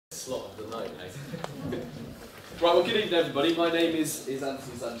slot of the night, eh? Right, well, good evening, everybody. My name is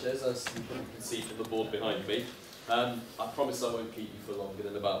Anthony Sanchez, as you probably can see from the board behind me. I promise I won't keep you for longer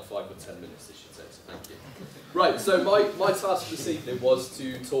than about 5 or 10 minutes, this should take, so thank you. Right, so my task this evening was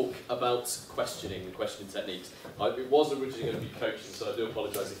to talk about questioning and questioning techniques. It was originally going to be coaching, so I do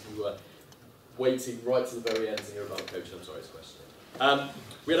apologise if you were waiting right to the very end to hear about coaching. I'm sorry, it's questioning.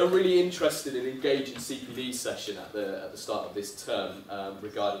 We had a really interesting and engaging CPD session at the start of this term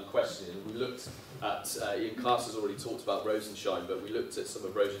regarding questioning. We looked at, Ian Class has already talked about Rosenshine, but we looked at some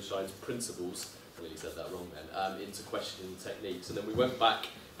of Rosenshine's principles, I nearly said that wrong then, into questioning techniques. And then we went back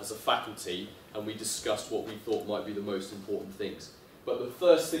as a faculty and we discussed what we thought might be the most important things. But the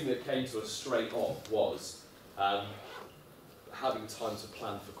first thing that came to us straight off was having time to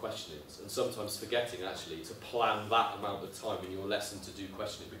plan for questionings, and sometimes forgetting actually to plan that amount of time in your lesson to do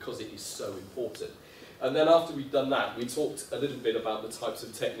questioning, because it is so important. And then after we'd done that, we talked a little bit about the types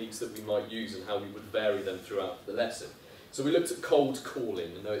of techniques that we might use and how we would vary them throughout the lesson. So we looked at cold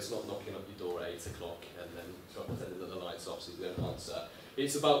calling, and no, it's not knocking up your door at 8 o'clock and then pretending that the light's off so you don't answer.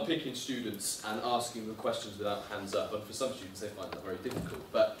 It's about picking students and asking them questions without hands up, and for some students they find that very difficult.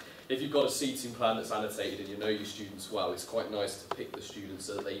 But if you've got a seating plan that's annotated and you know your students well, it's quite nice to pick the students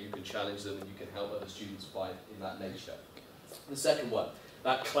so that you can challenge them and you can help other students find in that nature. The second one,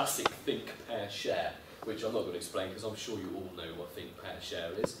 that classic think, pair, share, which I'm not going to explain because I'm sure you all know what think, pair,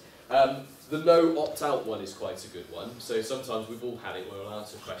 share is. The no opt-out one is quite a good one. So sometimes we've all had it where we'll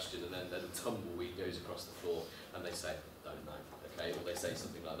answer a question and then a tumbleweed goes across the floor and they say, don't know, okay, or they say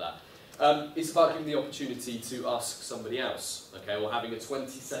something like that. It's about giving the opportunity to ask somebody else, okay, or having a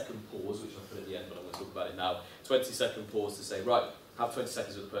 20-second pause, which I'll put at the end, but I'm going to talk about it now. 20-second pause to say, right, have 20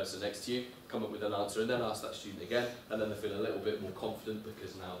 seconds with the person next to you, come up with an answer, and then ask that student again, and then they feel a little bit more confident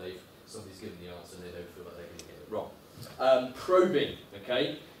because now somebody's given the answer and they don't feel like they're going to get it wrong. Probing,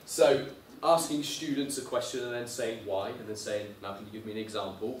 okay, so asking students a question and then saying why, and then saying, now can you give me an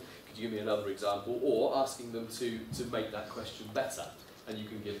example, could you give me another example, or asking them to make that question better. And you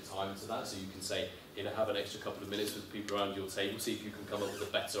can give time to that, so you can say, have an extra couple of minutes with the people around your table, see if you can come up with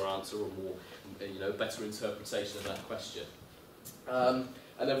a better answer or more, better interpretation of that question. And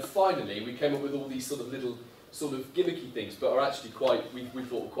then finally, we came up with all these sort of little, gimmicky things, but are actually we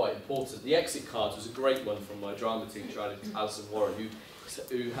thought were quite important. The exit cards was a great one from my drama teacher, Alison Warren,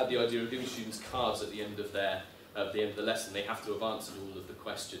 who had the idea of giving students cards at the end of the lesson. They have to have answered all of the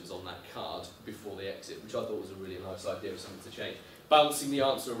questions on that card before they exit, which I thought was a really nice idea of something to change. Bouncing the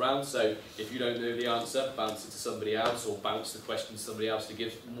answer around, so if you don't know the answer, bounce it to somebody else, or bounce the question to somebody else to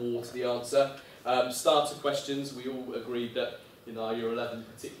give more to the answer. Starter questions, we all agreed that in our Year 11,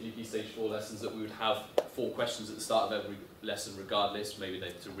 particularly Key Stage 4 lessons, that we would have 4 questions at the start of every lesson regardless. Maybe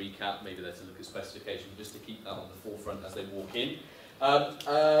they're to recap, maybe they're to look at specification, just to keep that on the forefront as they walk in. And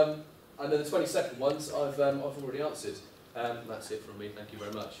then the 20-second ones I've already answered. That's it from me, thank you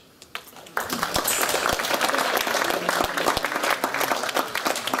very much.